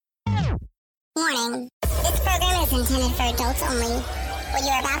Warning. This program is intended for adults only. What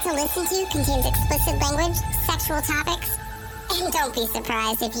you're about to listen to contains explicit language, sexual topics, and don't be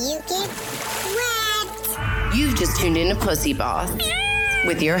surprised if you get wet. You've just tuned in to Pussy Boss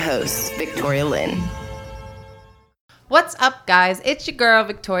with your host, Victoria Lynn. What's up, guys? It's your girl,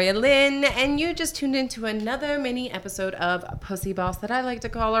 Victoria Lynn, and you just tuned into another mini episode of Pussy Boss that I like to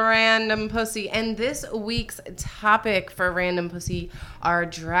call a Random Pussy. And this week's topic for Random Pussy are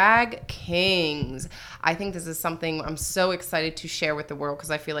drag kings. I think this is something I'm so excited to share with the world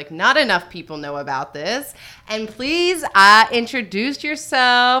because I feel like not enough people know about this. And please introduce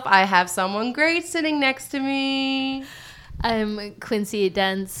yourself. I have someone great sitting next to me. I'm Quincy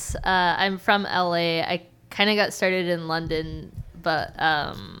Dents. I'm from LA. I kind of got started in London, but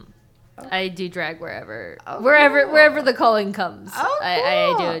I do drag wherever the calling comes. Oh, cool.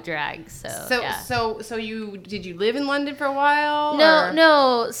 I do a drag. So did you live in London for a while?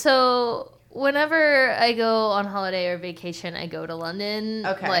 No. So whenever I go on holiday or vacation, I go to London.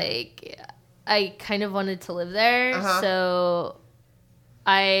 Okay. Like I kind of wanted to live there, so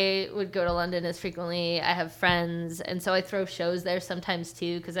I would go to London as frequently. I have friends, and so I throw shows there sometimes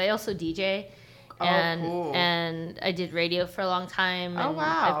too, because I also DJ. Cool. And I did radio for a long time. Oh, and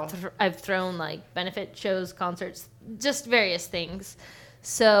wow. I've thrown like benefit shows, concerts, just various things.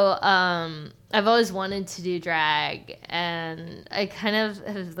 So I've always wanted to do drag, and I kind of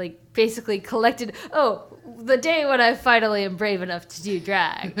have like basically collected. Oh, the day when I finally am brave enough to do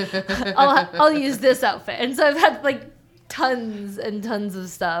drag, I'll use this outfit, and so I've had like tons and tons of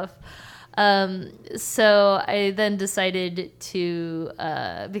stuff. So I then decided to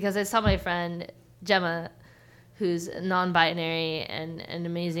because I saw my friend Gemma, who's non-binary and an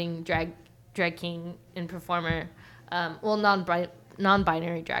amazing drag king and performer,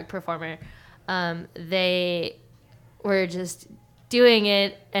 non-binary drag performer. They were just doing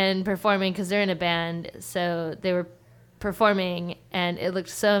it and performing because they're in a band, so they were performing and it looked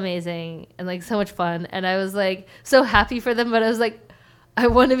so amazing and like so much fun, and I was like so happy for them, but I was like, I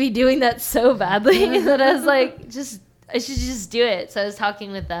want to be doing that so badly that I was like, I should just do it. So I was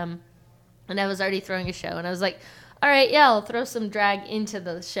talking with them, and I was already throwing a show, and I was like, all right, yeah, I'll throw some drag into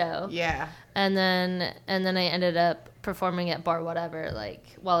the show. Yeah. And then I ended up performing at Bar Whatever, like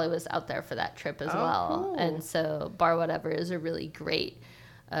while I was out there for that trip as well. Cool. And so Bar Whatever is a really great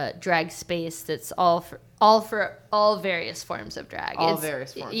drag space that's all for all various forms of drag.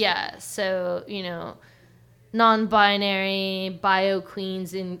 Various forms. Yeah. So, non-binary, bio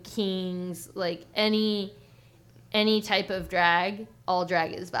queens and kings, like any type of drag, all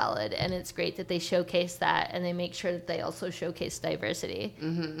drag is valid, and it's great that they showcase that, and they make sure that they also showcase diversity.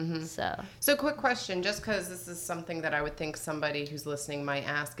 So quick question, just because this is something that I would think somebody who's listening might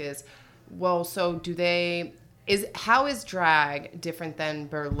ask is, well, so how is drag different than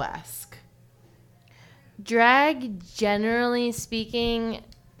burlesque? Drag, generally speaking,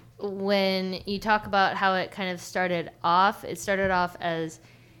 when you talk about how it kind of started off as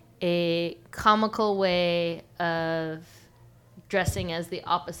a comical way of dressing as the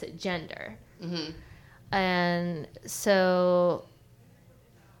opposite gender. And so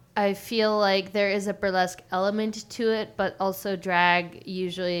I feel like there is a burlesque element to it, but also drag,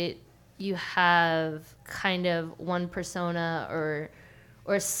 usually you have kind of one persona or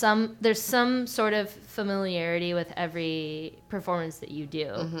there's some sort of familiarity with every performance that you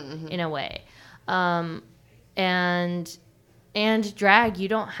do in a way. And drag, you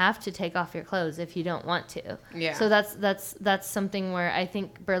don't have to take off your clothes if you don't want to. Yeah. So that's something where I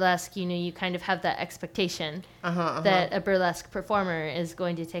think burlesque, you kind of have that expectation that a burlesque performer is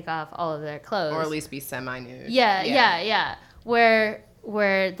going to take off all of their clothes. Or at least be semi-nude. Yeah.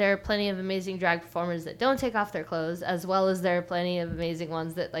 Where there are plenty of amazing drag performers that don't take off their clothes, as well as there are plenty of amazing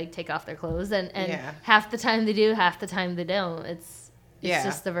ones that like take off their clothes, and half the time they do, half the time they don't. It's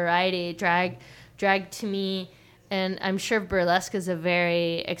just the variety. Drag to me, and I'm sure burlesque is a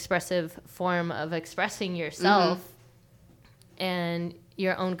very expressive form of expressing yourself and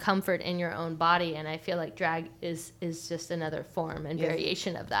your own comfort in your own body, and I feel like drag is just another form and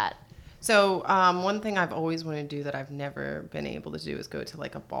variation of that. So one thing I've always wanted to do that I've never been able to do is go to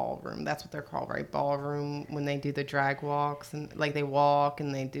like a ballroom. That's what they're called, right? Ballroom, when they do the drag walks and like they walk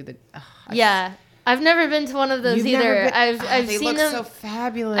and they do the. I've never been to one of those either. I've they seen look them so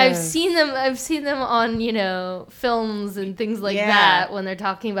fabulous. I've seen them on films and things like that when they're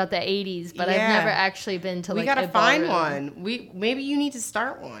talking about the 80s, but I've never actually been to like a ballroom. We gotta find one. Maybe you need to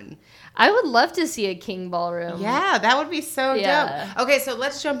start one. I would love to see a king ballroom. Yeah, that would be so dope. Okay, so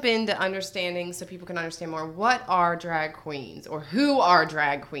let's jump into understanding so people can understand more. What are drag queens, or who are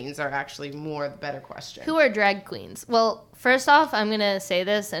drag queens are actually more the better question. Who are drag queens? Well, first off, I'm going to say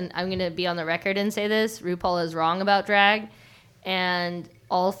this, and I'm going to be on the record and say this. RuPaul is wrong about drag, and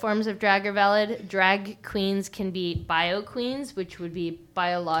all forms of drag are valid. Drag queens can be bio queens, which would be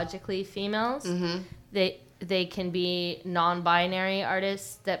biologically females. Mm-hmm. They can be non-binary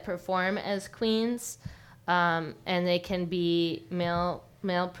artists that perform as queens, and they can be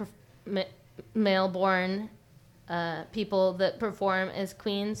male-born people that perform as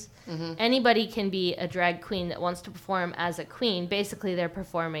queens. Mm-hmm. Anybody can be a drag queen that wants to perform as a queen. Basically, they're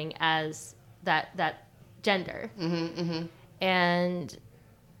performing as that gender. Mm-hmm, mm-hmm. And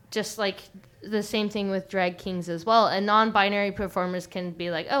just like the same thing with drag kings as well. And non-binary performers can be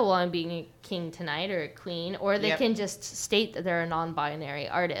like, oh, well, I'm being a king tonight or a queen. Or they can just state that they're a non-binary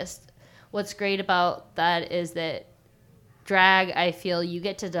artist. What's great about that is that drag, I feel you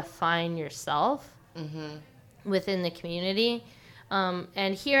get to define yourself within the community.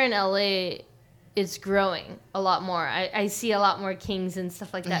 And here in LA, it's growing a lot more. I see a lot more kings and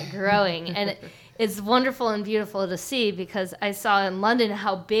stuff like that growing. And it's wonderful and beautiful to see, because I saw in London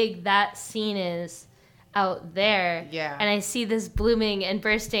how big that scene is out there. Yeah. And I see this blooming and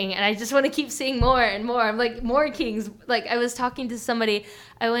bursting, and I just want to keep seeing more and more. I'm like, more kings. Like, I was talking to somebody.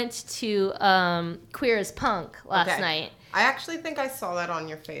 I went to Queer as Punk last night. I actually think I saw that on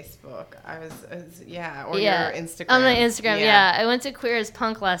your Facebook. Or your Instagram. On my Instagram, yeah. I went to Queer as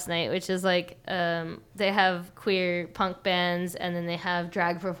Punk last night, which is like, they have queer punk bands, and then they have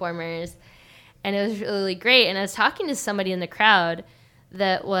drag performers. And it was really great. And I was talking to somebody in the crowd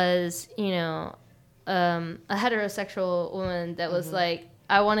that was, a heterosexual woman that was like,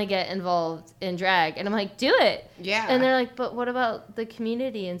 I want to get involved in drag. And I'm like, do it. Yeah. And they're like, but what about the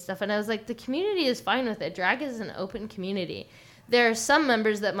community and stuff? And I was like, the community is fine with it. Drag is an open community. There are some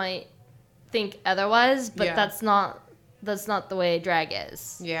members that might think otherwise, but that's not the way drag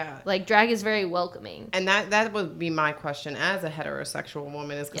is. Yeah. Like, drag is very welcoming. And that would be my question as a heterosexual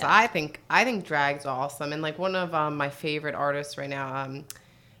woman, is because I think drag's awesome. And like, one of my favorite artists right now,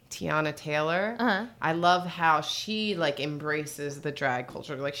 Tiana Taylor. I love how she like embraces the drag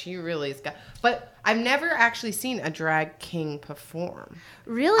culture. Like, she really has got. But I've never actually seen a drag king perform.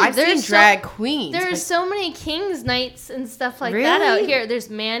 Really? I've seen drag queens. There's so many kings nights and stuff like that out here. There's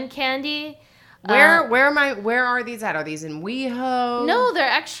Man Candy. Where are these at? Are these in WeHo? No, they're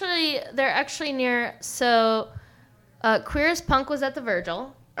actually near. So, Queer as Punk was at the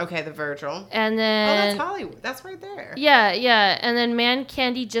Virgil. Okay, the Virgil. And then... Oh, that's Hollywood. That's right there. Yeah. And then Man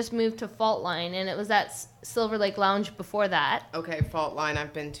Candy just moved to Fault Line, and it was at Silver Lake Lounge before that. Okay, Fault Line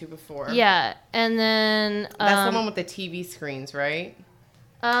I've been to before. Yeah, and then... That's the one with the TV screens, right?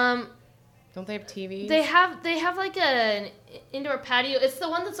 Don't they have TVs? They have like an indoor patio. It's the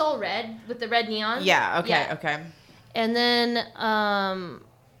one that's all red with the red neon. Yeah, okay. And then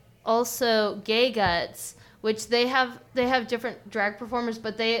also Gay Guts, which they have different drag performers,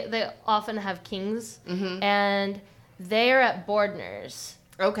 but they often have kings, and they are at Bordner's.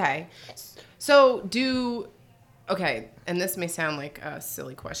 Okay. So and this may sound like a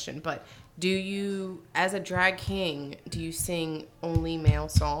silly question, but do you, as a drag king, do you sing only male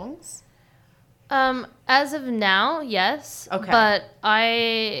songs? As of now, yes. Okay. But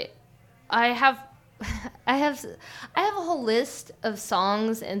I have a whole list of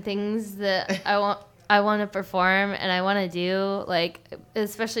songs and things that I want to perform and I want to do, like,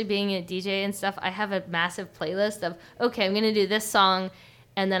 especially being a DJ and stuff. I have a massive playlist of, okay, I'm going to do this song,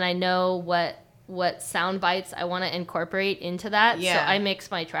 and then I know what sound bites I want to incorporate into that. Yeah. So I mix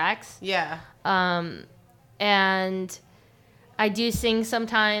my tracks. Yeah. And I do sing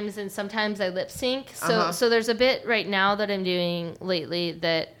sometimes, and sometimes I lip sync. So there's a bit right now that I'm doing lately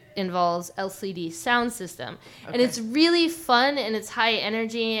that involves LCD sound system. Okay. And it's really fun, and it's high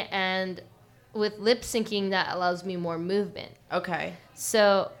energy, and with lip syncing, that allows me more movement. Okay.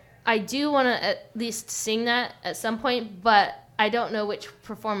 So I do want to at least sing that at some point, but I don't know which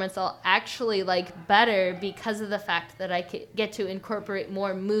performance I'll actually like better because of the fact that I get to incorporate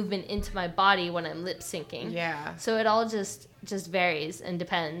more movement into my body when I'm lip syncing. Yeah. So it all just varies and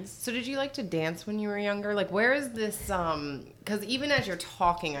depends. So did you like to dance when you were younger? Like, where is this, because even as you're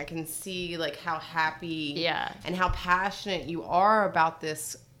talking, I can see like how happy and how passionate you are about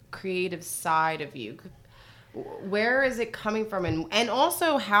this creative side of you. Where is it coming from? And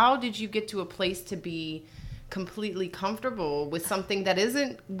also, how did you get to a place to be completely comfortable with something that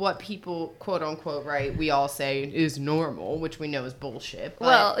isn't what people, quote unquote, right, we all say is normal, which we know is bullshit. But...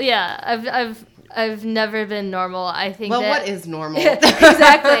 Well, yeah, I've never been normal. I think. Well, what is normal?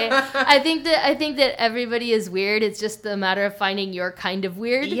 Exactly. I think that everybody is weird. It's just a matter of finding your kind of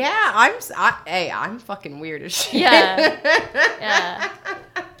weird. Yeah, I'm fucking weird as shit. Yeah. Yeah.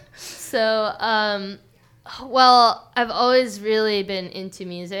 So, Well, I've always really been into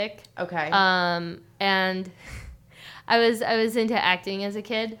music. Okay. And I was into acting as a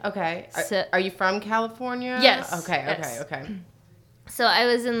kid. Okay. So, are you from California? Yes. Okay. Yes. Okay. So I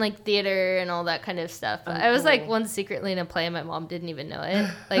was in like theater and all that kind of stuff. Oh, I was like cool. once secretly in a play and my mom didn't even know it.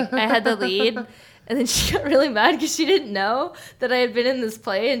 Like I had the lead and then she got really mad because she didn't know that I had been in this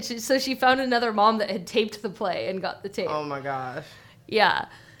play, and so she found another mom that had taped the play and got the tape. Oh my gosh. Yeah.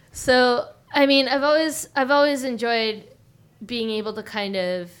 So I mean, I've always enjoyed being able to kind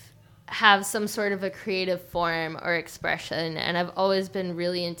of have some sort of a creative form or expression, and I've always been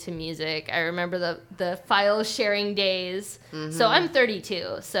really into music. I remember the file sharing days. Mm-hmm. So I'm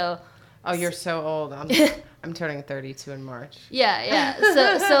 32. So Oh, you're so old. I'm turning 32 in March. yeah.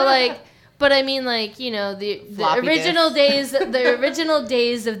 So like, but I mean, like, you know, the Floppy original disks. the original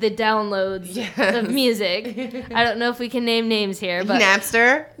days of the downloads Yes. of music. I don't know if we can name names here, but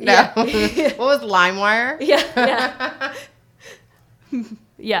Napster? No. Yeah. What was LimeWire? yeah.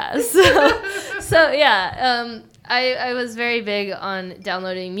 Yeah. So yeah. I was very big on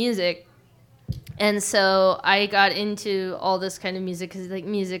downloading music, and so I got into all this kind of music because like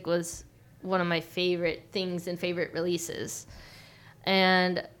music was one of my favorite things and favorite releases,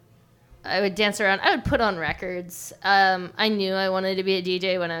 and I would dance around. I would put on records. I knew I wanted to be a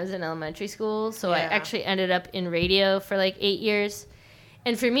DJ when I was in elementary school, so I Yeah. actually ended up in radio for like 8 years.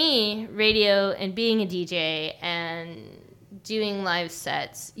 And for me, radio and being a DJ and doing live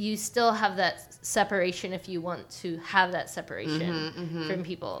sets, you still have that separation if you want to have that separation from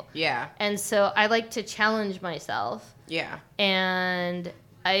people. Yeah. And so I like to challenge myself. Yeah. And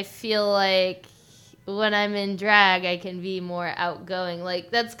I feel like when I'm in drag, I can be more outgoing. Like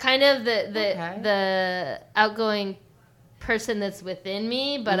that's kind of the outgoing person that's within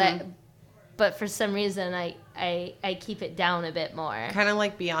me, but but for some reason I keep it down a bit more. Kind of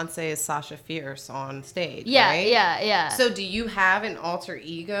like Beyonce is Sasha Fierce on stage, Yeah, right? yeah. So do you have an alter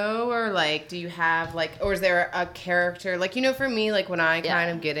ego, or like do you have like, or is there a character, like, you know, for me, like when I kind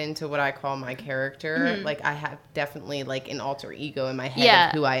of get into what I call my character, like I have definitely like an alter ego in my head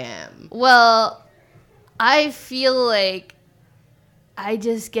of who I am. Well, I feel like I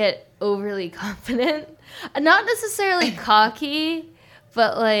just get overly confident. Not necessarily cocky,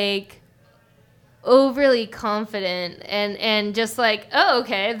 but like overly confident and just like, oh,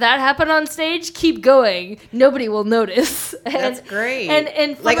 okay, that happened on stage, keep going, nobody will notice. That's great.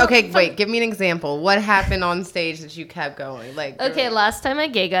 And like, okay, wait, give me an example. What happened on stage that you kept going? Like, okay, last time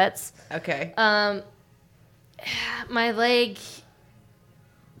at Gay Guts, okay, my leg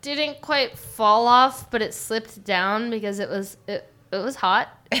didn't quite fall off, but it slipped down because it was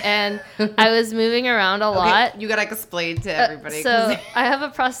hot and I was moving around a lot. you gotta explain to everybody. So I have a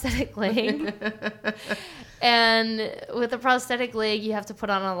prosthetic leg, and with a prosthetic leg, you have to put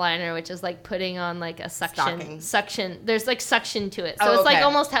on a liner, which is like putting on like a suction. There's like suction to it, so it's like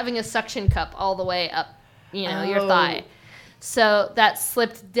almost having a suction cup all the way up, your thigh. So that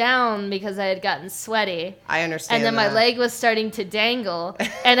slipped down because I had gotten sweaty. I understand. And then my leg was starting to dangle.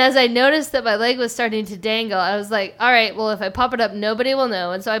 And as I noticed that my leg was starting to dangle, I was like, all right, well, if I pop it up, nobody will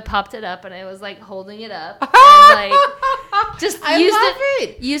know. And so I popped it up and I was like holding it up. And like just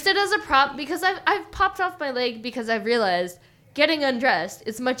used it as a prop because I've popped off my leg because I've realized getting undressed,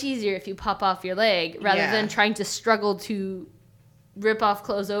 it's much easier if you pop off your leg rather than trying to struggle to rip off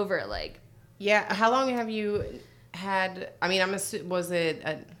clothes over a leg. Yeah. How long have you had? I mean, was it?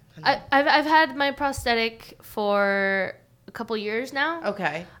 I've had my prosthetic for a couple years now.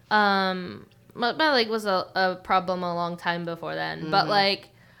 Okay. My leg was a problem a long time before then, but like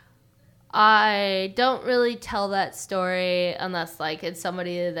I don't really tell that story unless like it's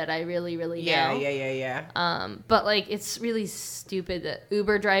somebody that I really know. Yeah. But like it's really stupid that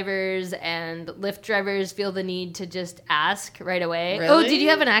Uber drivers and Lyft drivers feel the need to just ask right away. Really? Oh, did you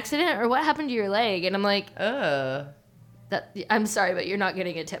have an accident or what happened to your leg? And I'm like, I'm sorry, but you're not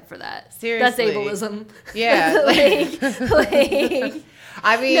getting a tip for that. Seriously. That's ableism. Yeah. like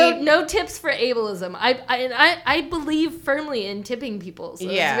I mean, no tips for ableism. I believe firmly in tipping people, so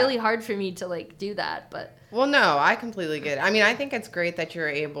it's really hard for me to like do that. But well, no, I completely get it. I mean, I think it's great that you're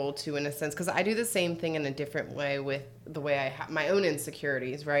able to, in a sense, because I do the same thing in a different way with the way I have my own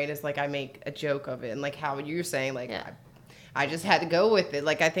insecurities. Right? It's like I make a joke of it, and like how you're saying, like I just had to go with it.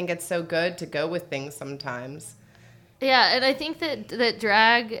 Like I think it's so good to go with things sometimes. Yeah, and I think that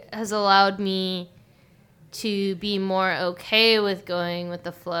drag has allowed me to be more okay with going with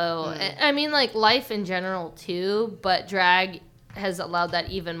the flow. I mean, like life in general too, but drag has allowed that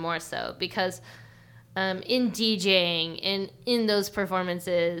even more so because in DJing and in those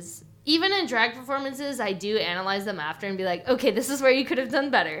performances, even in drag performances, I do analyze them after and be like, okay, this is where you could have done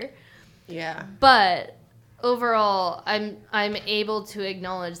better. Yeah. But overall, I'm able to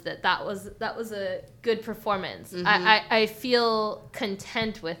acknowledge that was a good performance. I feel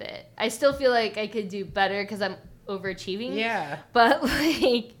content with it. I still feel like I could do better because I'm overachieving. Yeah. But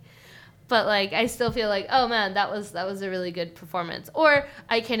I still feel like, oh man, that was a really good performance. Or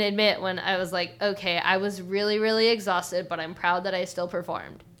I can admit when I was like, okay, I was really, really exhausted, but I'm proud that I still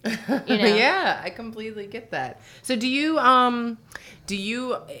performed. You know? Yeah, I completely get that. So do you,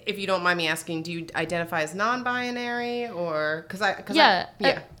 if you don't mind me asking, do you identify as non-binary or,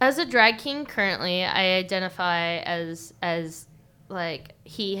 as a drag king currently, I identify as like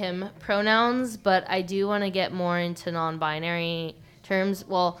he, him pronouns, but I do want to get more into non-binary terms.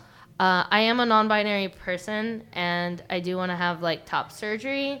 Well, I am a non-binary person and I do want to have like top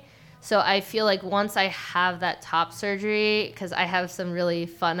surgery. So I feel like once I have that top surgery, because I have some really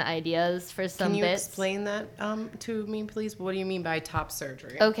fun ideas for some bits. Can you explain that to me, please? What do you mean by top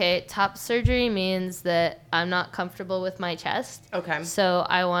surgery? Okay, top surgery means that I'm not comfortable with my chest. Okay. So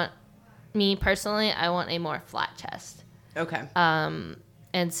I want a more flat chest. Okay.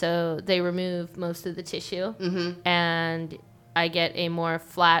 And so they remove most of the tissue, and I get a more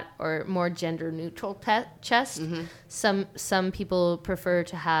flat or more gender neutral chest. Some people prefer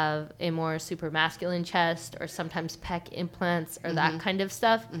to have a more super masculine chest or sometimes pec implants or that kind of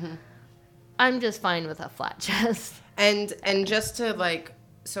stuff. I'm just fine with a flat chest. And just to like,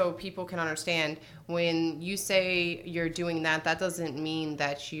 so people can understand, when you say you're doing that, that doesn't mean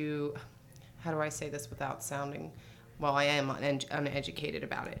that you, how do I say this without sounding, well, I am uneducated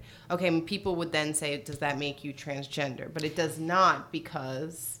about it. Okay, and people would then say, does that make you transgender? But it does not,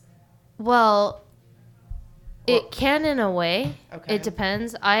 because... Well, it can in a way. Okay. It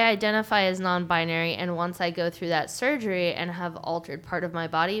depends. I identify as non-binary, and once I go through that surgery and have altered part of my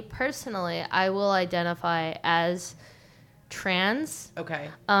body, personally, I will identify as trans. Okay.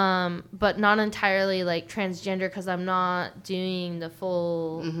 But not entirely like transgender, because I'm not doing the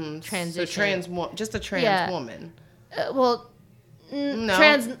full transition. So just a trans woman. No.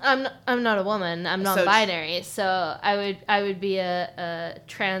 Trans. I'm not a woman. I'm non-binary. So I would be a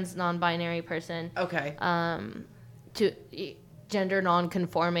trans non-binary person. Okay. To gender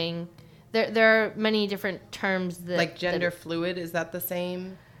non-conforming. There are many different terms that like gender fluid. Is that the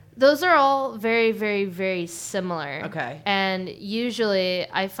same? Those are all very, very, very similar. Okay. And usually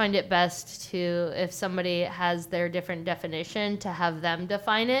I find it best to, if somebody has their different definition, to have them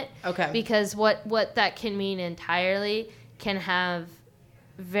define it. Okay. Because what that can mean entirely can have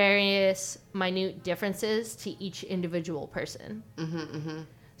various minute differences to each individual person.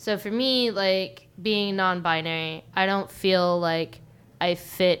 So for me, like being non-binary, I don't feel like I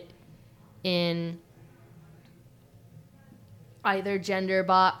fit in either gender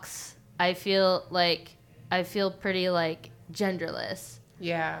box. I feel pretty like genderless.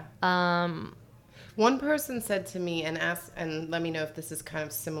 Yeah. One person said to me and let me know if this is kind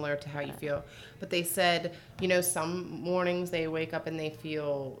of similar to how you feel, but they said, some mornings they wake up and they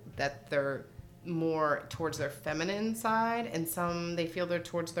feel that they're more towards their feminine side, and some they feel they're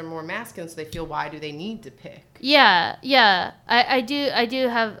towards their more masculine, so they feel, why do they need to pick? Yeah. I do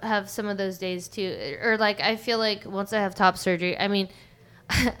have some of those days too. Or like I feel like once I have top surgery, I mean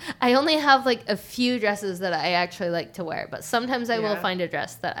I only have like a few dresses that I actually like to wear, but sometimes I will find a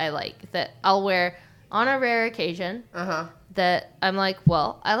dress that I like, that I'll wear on a rare occasion, that I'm like,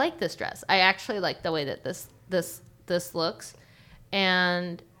 well, I like this dress. I actually like the way that this looks.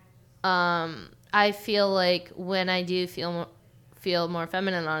 And I feel like when I do feel more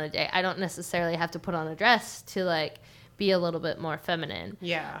feminine on a day, I don't necessarily have to put on a dress to like be a little bit more feminine.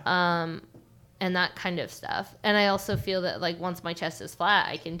 Yeah. And that kind of stuff. And I also feel that like once my chest is flat,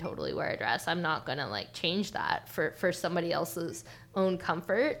 I can totally wear a dress. I'm not gonna like change that for somebody else's own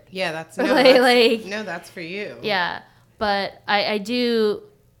comfort. Yeah, that's that's for you. Yeah, but I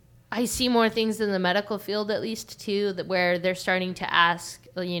see more things in the medical field, at least too, where they're starting to ask,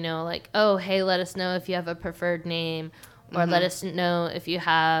 like, oh, hey, let us know if you have a preferred name, or let us know if you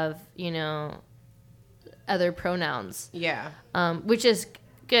have, other pronouns. Yeah. Which is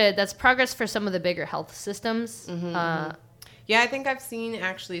good. That's progress for some of the bigger health systems. Yeah, I think I've seen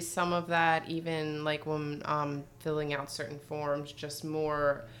actually some of that, even like when filling out certain forms, just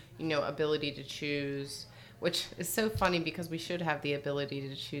more, ability to choose. Which is so funny because we should have the ability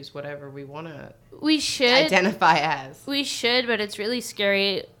to choose whatever we want to identify as. We should, but it's really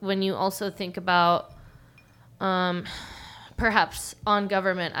scary when you also think about perhaps on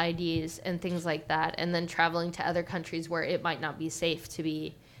government IDs and things like that, and then traveling to other countries where it might not be safe to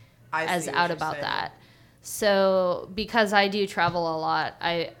be as out about that. So because I do travel a lot,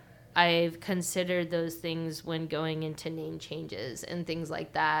 I've considered those things when going into name changes and things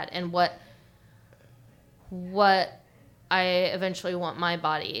like that, and what what I eventually want my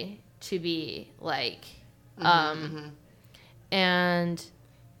body to be like. And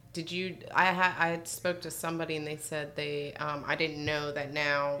I spoke to somebody and they said I didn't know that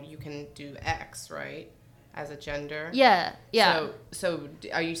now you can do X, right? As a gender. Yeah. So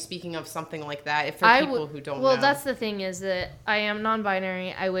are you speaking of something like that? If for people who don't know. Well, that's the thing is that I am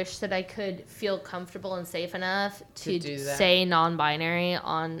non-binary. I wish that I could feel comfortable and safe enough to say non-binary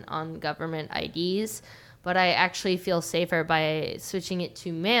on government IDs. But I actually feel safer by switching it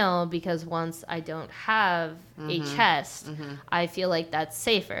to male because once I don't have a chest, I feel like that's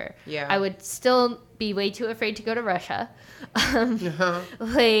safer. Yeah. I would still be way too afraid to go to Russia. But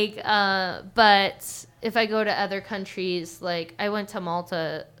if I go to other countries, like I went to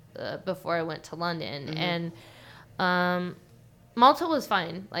Malta before I went to London, and Malta was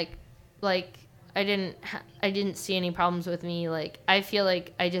fine. Like I didn't see any problems with me. Like, I feel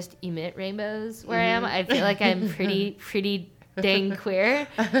like I just emit rainbows where I am. I feel like I'm pretty dang queer.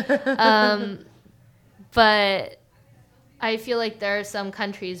 But I feel like there are some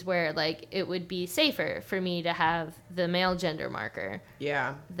countries where, like, it would be safer for me to have the male gender marker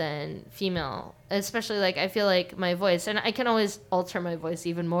than female. Especially, like, I feel like my voice, and I can always alter my voice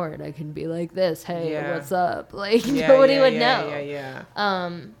even more, and I can be like this, hey, what's up? Like, nobody would know.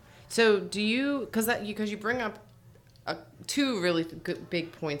 So do you, because you bring up two really good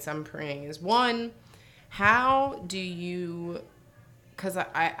big points I'm bringing is one, how do you, because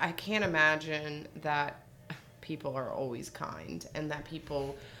I can't imagine that people are always kind and that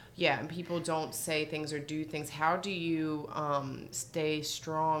people don't say things or do things. How do you stay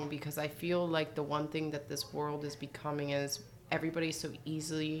strong? Because I feel like the one thing that this world is becoming is everybody's so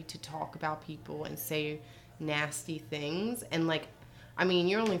easily to talk about people and say nasty things, and like, I mean,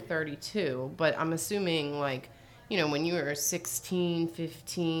 you're only 32, but I'm assuming, like, you know, when you were 16,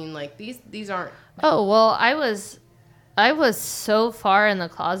 15, like, these aren't... Oh, well, I was so far in the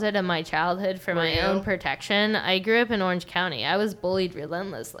closet in my childhood for my own protection. I grew up in Orange County. I was bullied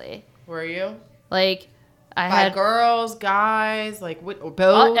relentlessly. Were you? Like, I By had... girls, guys, like, what, or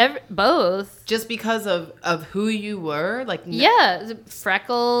both? Both. Just because of who you were? Like, yeah,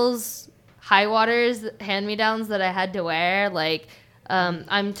 freckles, high waters, hand-me-downs that I had to wear, like...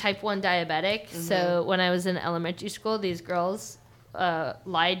 I'm type 1 diabetic, so when I was in elementary school, these girls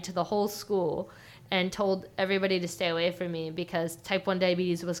lied to the whole school and told everybody to stay away from me because type 1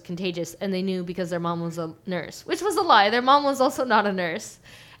 diabetes was contagious, and they knew because their mom was a nurse, which was a lie. Their mom was also not a nurse.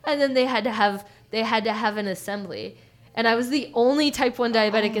 And then they had to have an assembly, and I was the only type 1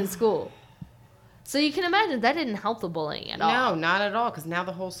 diabetic in school. So you can imagine that didn't help the bullying at all. No, not at all, because now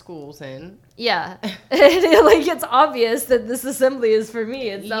the whole school's in. Yeah. Like, it's obvious that this assembly is for me.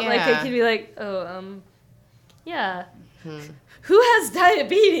 It's not like I can be like, yeah. Who has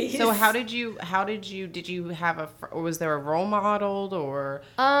diabetes? So did you have or was there a role model, or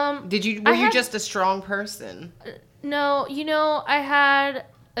were you just a strong person? No, I had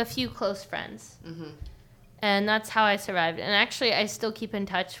a few close friends. And that's how I survived. And actually, I still keep in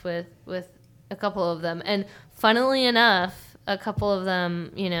touch with a couple of them, and funnily enough, a couple of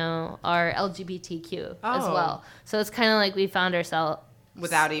them, are LGBTQ as well. So it's kind of like we found ourselves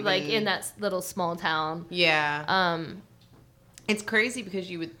without even like in that little small town. Yeah. It's crazy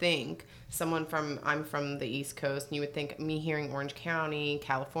because you would think I'm from the East Coast, and you would think me hearing Orange County,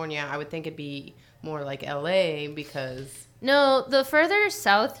 California, I would think it'd be more like LA because. No, the further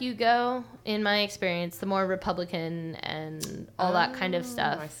south you go, in my experience, the more Republican and all that kind of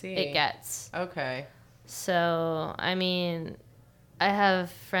stuff it gets. Okay. So, I mean, I have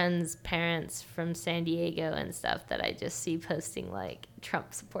friends' parents from San Diego and stuff that I just see posting, like,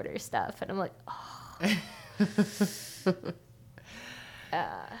 Trump supporter stuff. And I'm like, oh.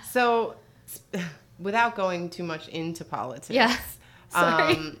 So, without going too much into politics. Yeah.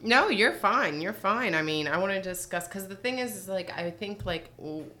 Sorry. No, you're fine. You're fine. I mean, I want to discuss, because the thing is like, I think, like,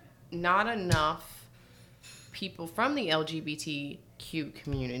 not enough people from the LGBTQ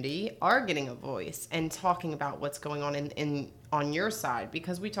community are getting a voice and talking about what's going on on your side,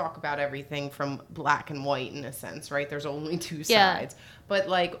 because we talk about everything from black and white in a sense, right? There's only two sides. But,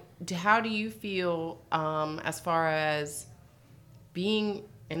 like, how do you feel as far as being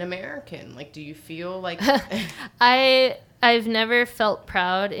an American? Like, do you feel like... I've never felt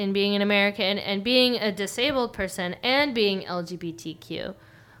proud in being an American and being a disabled person and being LGBTQ.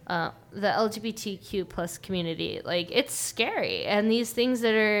 The LGBTQ plus community, like, it's scary. And these things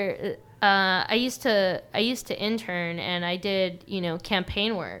that are, I used to intern, and I did,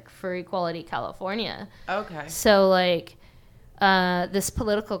 campaign work for Equality California. Okay. So, like, this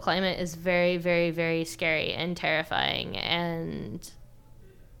political climate is very, very, very scary and terrifying. And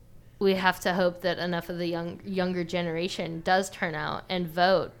we have to hope that enough of the younger generation does turn out and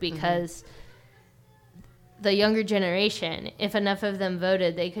vote, because the younger generation, if enough of them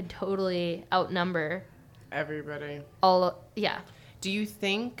voted, they could totally outnumber everybody. Do you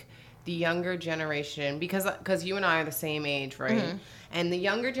think the younger generation, because you and I are the same age, right? And the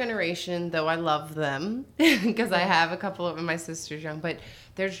younger generation, though I love them, because I have a couple of my sisters young, but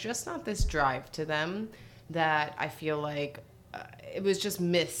there's just not this drive to them that I feel like it was just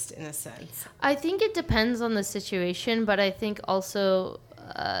missed in a sense. I think it depends on the situation, but I think also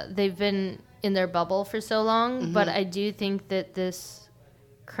they've been in their bubble for so long. But I do think that this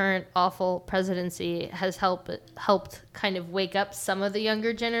current awful presidency has helped kind of wake up some of the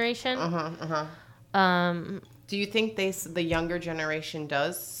younger generation. Do you think the younger generation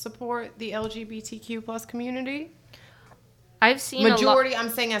does support the LGBTQ plus community? I've seen majority. I'm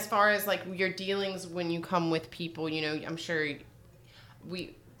saying as far as like your dealings when you come with people, you know, I'm sure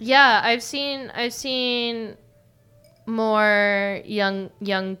I've seen more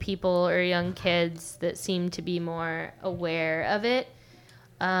young people or young kids that seem to be more aware of it,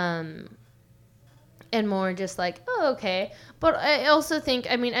 and more just like, oh, okay. But I also think,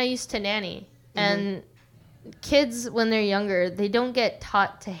 I mean, I used to nanny, and kids when they're younger, they don't get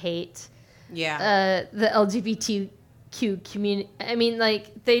taught to hate the LGBTQ community. I mean,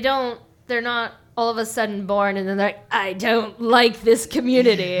 like, they're not all of a sudden born and then they're like, I don't like this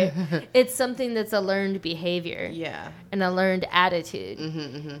community. It's something that's a learned behavior. And a learned attitude.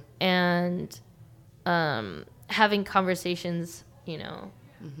 And having conversations, you know,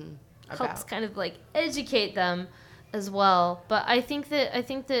 helps kind of like educate them as well. But I think that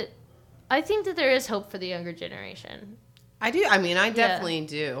there is hope for the younger generation. I do. I mean, I definitely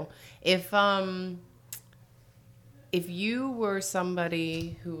do. If you were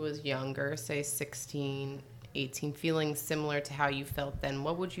somebody who was younger, say 16, 18, feeling similar to how you felt then,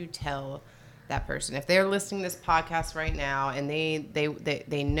 what would you tell that person? If they're listening to this podcast right now and they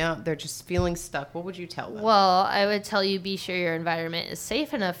know they're just feeling stuck, what would you tell them? Well, I would tell you, be sure your environment is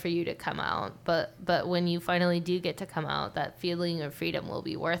safe enough for you to come out. But when you finally do get to come out, that feeling of freedom will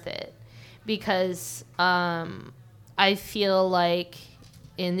be worth it. Because I feel like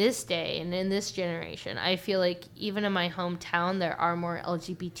in this day and in this generation, I feel like even in my hometown, there are more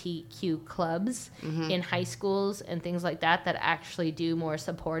LGBTQ clubs in high schools and things like that actually do more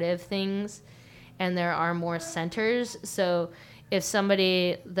supportive things. And there are more centers. So if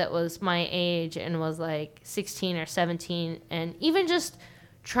somebody that was my age and was like 16 or 17 and even just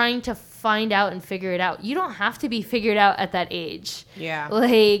trying to find out and figure it out, you don't have to be figured out at that age.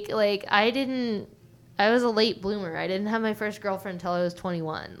 Like I was a late bloomer. I didn't have my first girlfriend until I was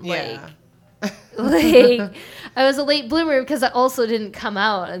 21. I was a late bloomer because I also didn't come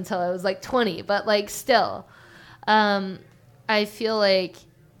out until I was like 20. But like still, I feel like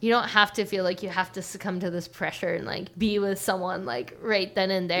you don't have to feel like you have to succumb to this pressure and like be with someone like right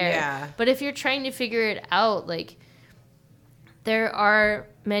then and there. But if you're trying to figure it out, like there are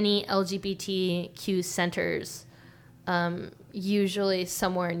many LGBTQ centers usually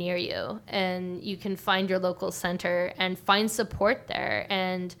somewhere near you, and you can find your local center and find support there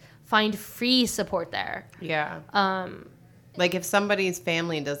and find free support there. Like if somebody's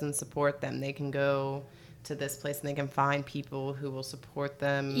family doesn't support them, they can go to this place and they can find people who will support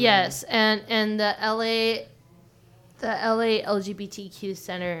them. Yes, and the LA LGBTQ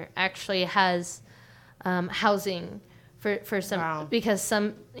center actually has housing for some, because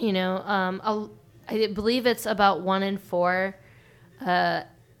some, you know, I believe it's about 1 in 4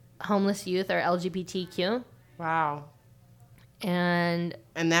 homeless youth are LGBTQ. Wow. And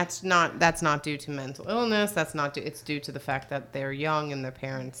that's not due to mental illness. It's due to the fact that they're young and their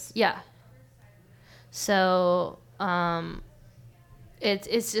parents. Yeah. So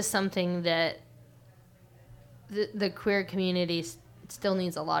it's just something that the queer community still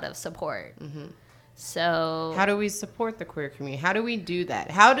needs a lot of support. So how do we support the queer community? How do we do that?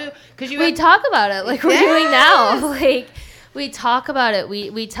 We talk about it like we're doing now. Like we talk about it.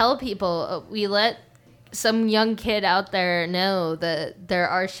 We tell people, we let some young kid out there know that there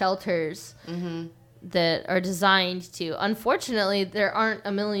are shelters that are designed to. Unfortunately, there aren't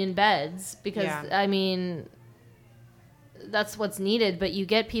a million beds because I mean that's what's needed. But you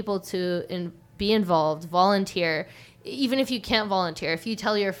get people to be involved, volunteer. Even if you can't volunteer, if you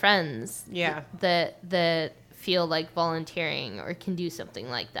tell your friends that feel like volunteering or can do something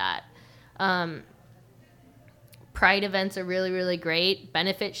like that. Pride events are really, really great.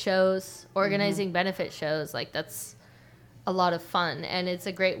 Benefit shows, organizing benefit shows, like that's a lot of fun. And it's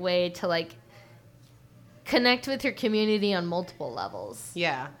a great way to like connect with your community on multiple levels.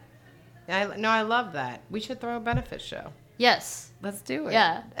 I love that. We should throw a benefit show. Yes. Let's do it.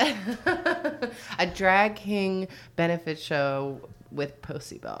 Yeah. A drag king benefit show with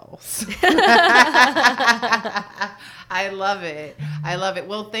pussy balls. I love it. I love it.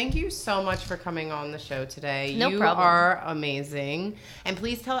 Well, thank you so much for coming on the show today. No you problem. are amazing. And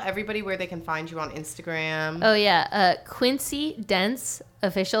please tell everybody where they can find you on Instagram. Oh, yeah. Quincy Dents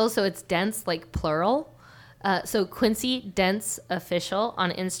Official. So it's Dents like plural. So Quincy Dents Official on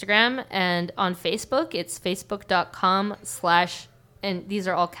Instagram, and on Facebook, it's facebook.com/ and these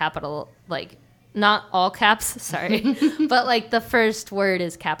are all capital, like not all caps, sorry, but like the first word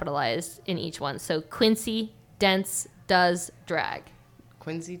is capitalized in each one. So Quincy Dents Does Drag.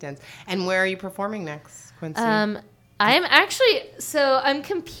 Quincy Dents. And where are you performing next, Quincy? I'm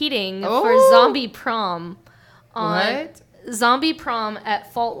competing Oh. for Zombie Prom on What? Zombie Prom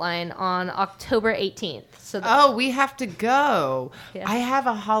at Fault Line on October 18th. So Oh, we have to go. Yeah. I have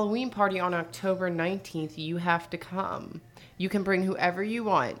a Halloween party on October 19th. You have to come. You can bring whoever you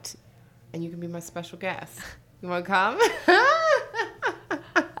want, and you can be my special guest. You want to come?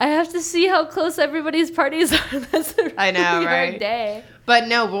 I have to see how close everybody's parties are. That's a I know, really hard right? day. But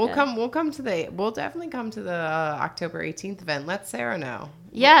no, we'll definitely come to the October 18th event. Let Sarah know.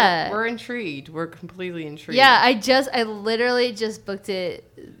 Yeah. We're intrigued. We're completely intrigued. Yeah, I literally just booked it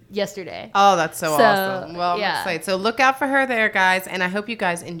yesterday. Oh, that's so awesome. Well, yeah. I'm excited. So look out for her there, guys. And I hope you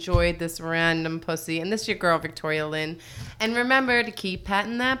guys enjoyed this random pussy. And this is your girl, Victoria Lynn. And remember to keep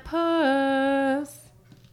patting that puss.